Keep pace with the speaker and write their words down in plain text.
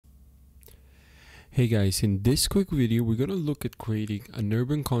Hey guys, in this quick video we're going to look at creating an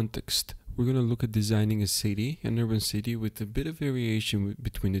urban context. We're going to look at designing a city, an urban city, with a bit of variation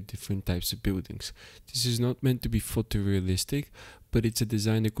between the different types of buildings. This is not meant to be photorealistic, but it's a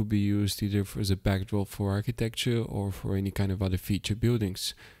design that could be used either as a backdrop for architecture or for any kind of other feature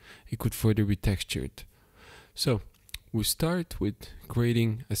buildings. It could further be textured. So we start with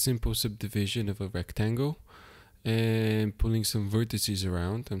creating a simple subdivision of a rectangle and pulling some vertices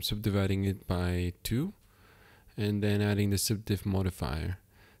around. I'm subdividing it by 2 and then adding the subdiv modifier.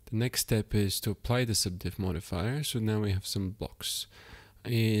 The next step is to apply the subdiv modifier. So now we have some blocks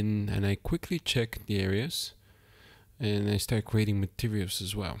and I quickly check the areas and I start creating materials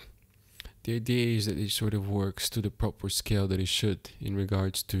as well. The idea is that it sort of works to the proper scale that it should in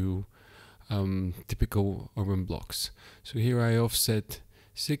regards to typical urban blocks. So here I offset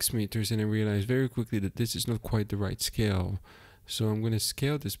 6 meters and I realized very quickly that this is not quite the right scale. So I'm going to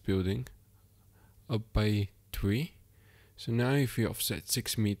scale this building up by 3. So now if we offset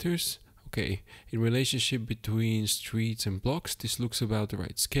 6 meters, okay, in relationship between streets and blocks, this looks about the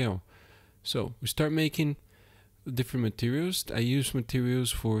right scale. So we start making different materials. I use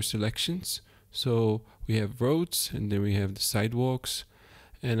materials for selections. So we have roads and then we have the sidewalks,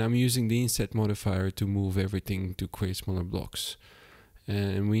 and I'm using the inset modifier to move everything to create smaller blocks.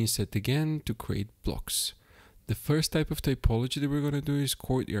 And we inset again to create blocks. The first type of typology that we're going to do is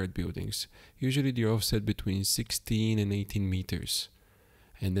courtyard buildings. Usually they're offset between 16 and 18 meters.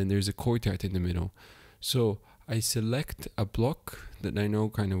 And then there's a courtyard in the middle. So I select a block that I know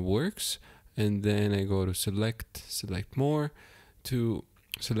kind of works, and then I go to select more, to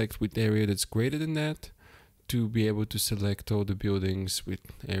select with area that's greater than that, to be able to select all the buildings with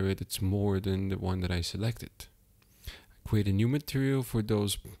area that's more than the one that I selected. Create a new material for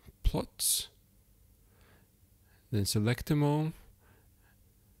those plots, then select them all,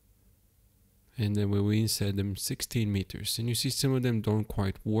 and then we inset them 16 meters. And you see some of them don't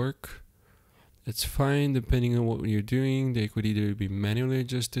quite work. That's fine, depending on what you're doing. They could either be manually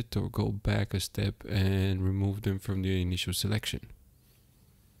adjusted or go back a step and remove them from the initial selection.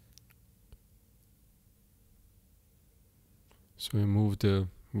 So remove the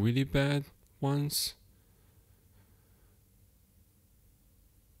really bad ones.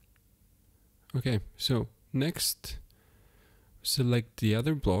 Okay, so next, select the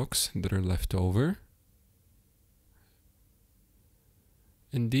other blocks that are left over.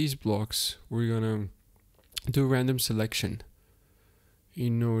 And these blocks, we're gonna do random selection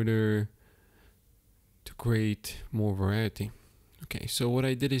in order to create more variety. Okay, so what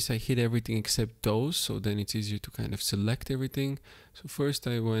I did is I hit everything except those, so then it's easier to kind of select everything. So first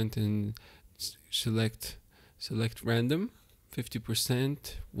I went and select random,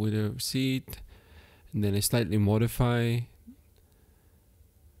 50% with a seed, and then I slightly modify.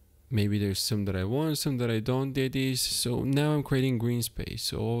 Maybe there's some that I want, some that I don't. The idea is, so now I'm creating green space.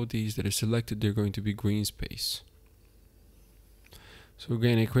 So all these that are selected, they're going to be green space. So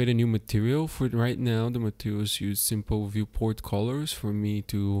again, I create a new material. For right now, the materials use simple viewport colors for me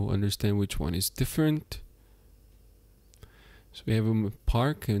to understand which one is different. So we have a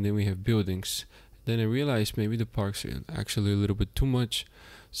park and then we have buildings. Then I realized maybe the parks are actually a little bit too much.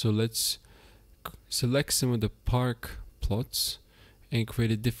 So let's select some of the park plots and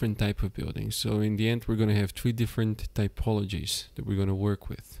create a different type of building. So in the end, we're going to have 3 different typologies that we're going to work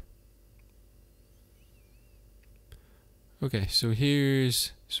with. Okay, so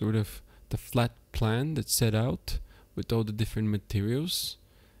here's sort of the flat plan that's set out with all the different materials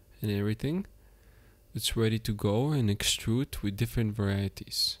and everything. It's ready to go and extrude with different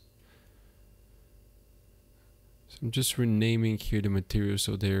varieties. So I'm just renaming here the materials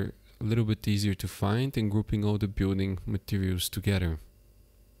so they're a little bit easier to find and grouping all the building materials together.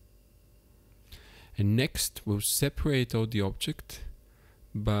 And next we'll separate all the object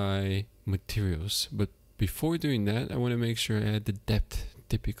by materials. But before doing that, I want to make sure I add the depth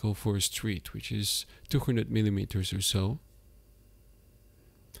typical for a street, which is 200 millimeters or so.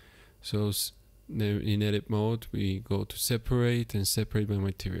 So in edit mode, we go to separate and separate by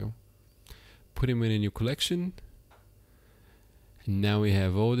material. Put them in a new collection. And now we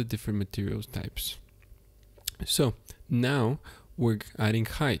have all the different materials types. So now we're adding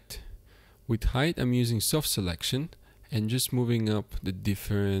height. With height, I'm using soft selection and just moving up the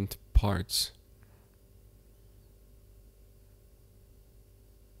different parts.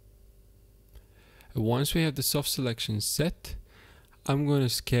 And once we have the soft selection set, I'm going to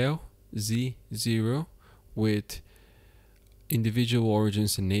scale Z0 with individual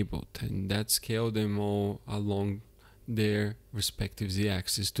origins enabled, and that scale them all along their respective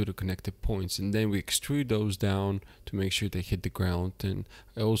z-axis to the connected points, and then we extrude those down to make sure they hit the ground. And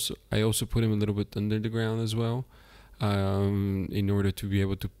I also put them a little bit under the ground as well, in order to be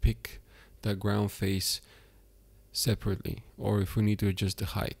able to pick the ground face separately, or if we need to adjust the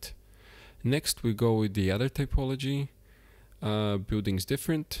height. Next we go with the other typology. Buildings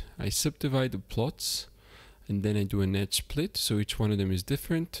different. I subdivide the plots, and then I do an edge split, so each one of them is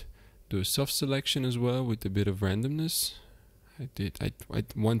different. Do a soft selection as well with a bit of randomness.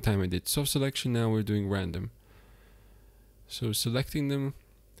 One time I did soft selection, now we're doing random. So selecting them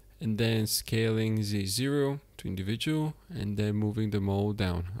and then scaling Z0 to individual, and then moving them all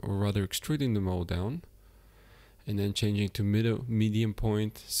down, or rather extruding them all down, and then changing to medium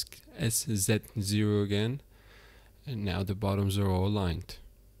point SZ0 again, and now the bottoms are all aligned.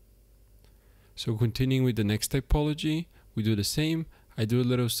 So continuing with the next typology, we do the same. I do a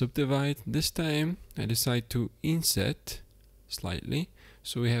little subdivide. This time I decide to inset slightly,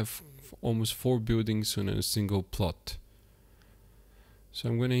 so we have almost 4 buildings on a single plot. So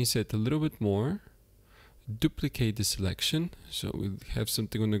I'm going to inset a little bit more, duplicate the selection, so we have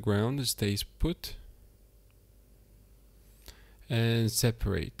something on the ground that stays put, and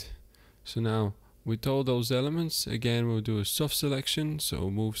separate. So now with all those elements, again we'll do a soft selection, so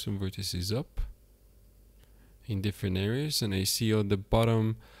move some vertices up in different areas, and I see on the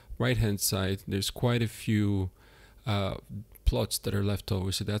bottom right hand side there's quite a few plots that are left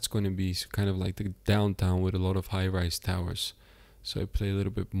over, so that's going to be kind of like the downtown with a lot of high-rise towers. So I play a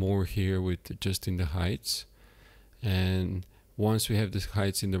little bit more here with adjusting the heights, and once we have the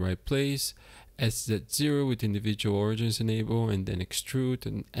heights in the right place, SZ0 with individual origins enable, and then extrude,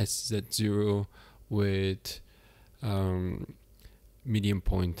 and SZ0 with medium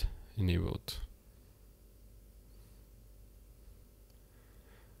point enabled.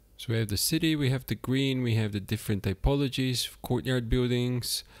 So we have the city, we have the green, we have the different typologies, courtyard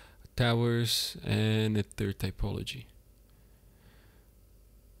buildings, towers, and a third typology.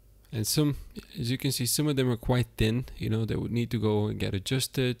 And some, as you can see, some of them are quite thin, you know, they would need to go and get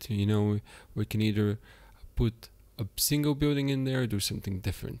adjusted. You know, we can either put a single building in there or do something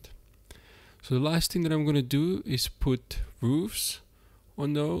different. So the last thing that I'm going to do is put roofs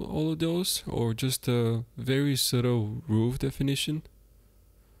on all of those, or just a very subtle roof definition.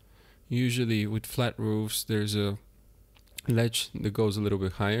 Usually with flat roofs there's a ledge that goes a little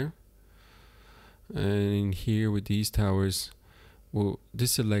bit higher, and in here with these towers we'll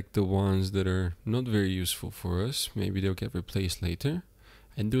deselect the ones that are not very useful for us. Maybe they'll get replaced later,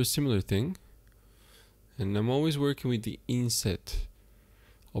 and do a similar thing. And I'm always working with the inset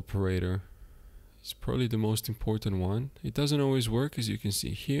operator. It's probably the most important one. It doesn't always work, as you can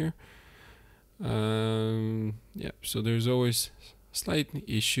see here. Yeah, so there's always slight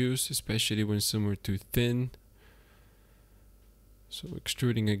issues, especially when some are too thin. So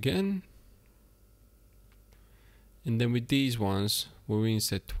extruding again, and then with these ones we'll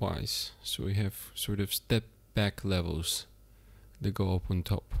inset twice, so we have sort of step back levels that go up on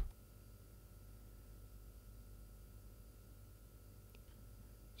top.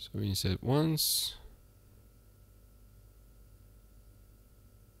 So we inset once,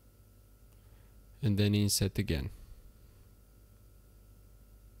 and then inset again.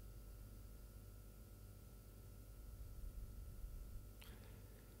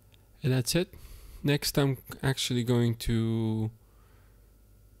 And that's it. Next I'm actually going to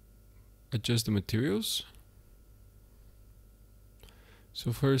adjust the materials.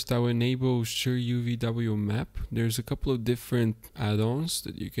 So first I will enable Sure UVW map. There's a couple of different add-ons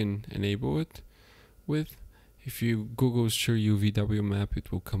that you can enable it with. If you Google Sure UVW map,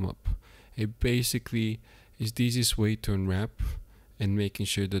 it will come up. It basically is the easiest way to unwrap and making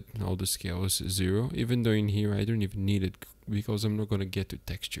sure that all the scale is 0, even though in here I don't even need it because I'm not going to get to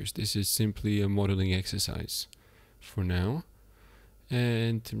textures. This is simply a modeling exercise for now,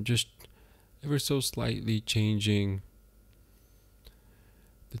 and I'm just ever so slightly changing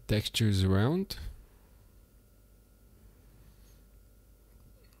the textures around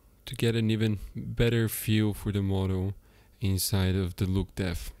to get an even better feel for the model inside of the look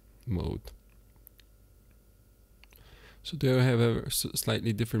depth mode. So there I have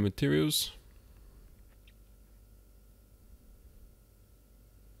slightly different materials.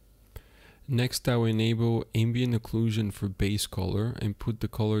 Next I will enable Ambient Occlusion for base color and put the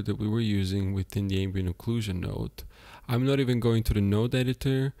color that we were using within the Ambient Occlusion node. I'm not even going to the node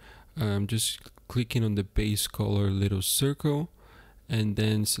editor, I'm just clicking on the base color little circle and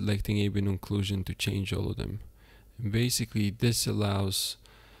then selecting Ambient Occlusion to change all of them. And basically this allows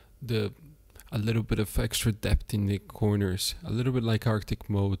a little bit of extra depth in the corners, a little bit like Arctic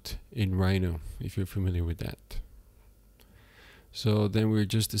mode in Rhino, if you're familiar with that. So then we're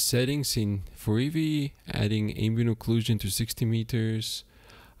just the settings in for EV, adding ambient occlusion to 60 meters,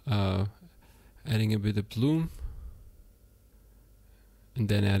 adding a bit of bloom, and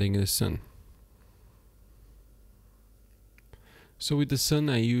then adding the sun. So with the sun,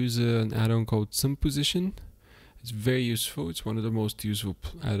 I use an add-on called Sun Position. It's very useful. It's one of the most useful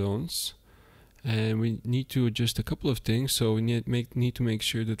add-ons. And we need to adjust a couple of things. So we need to make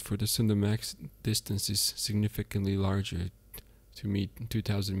sure that for the sun, the max distance is significantly larger to meet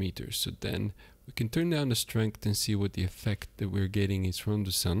 2000 meters. So then we can turn down the strength and see what the effect that we're getting is from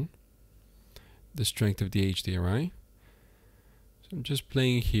the sun, the strength of the HDRI. So I'm just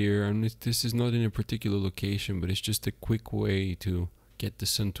playing here, and this is not in a particular location, but it's just a quick way to get the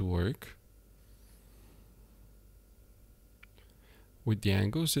sun to work with the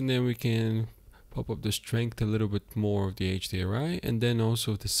angles. And then we can pop up the strength a little bit more of the HDRI, and then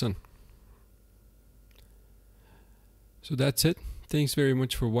also the sun. So that's it. Thanks very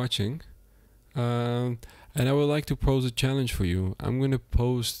much for watching. And I would like to pose a challenge for you. I'm going to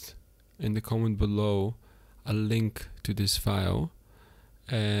post in the comment below a link to this file,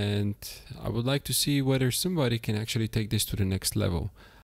 and I would like to see whether somebody can actually take this to the next level.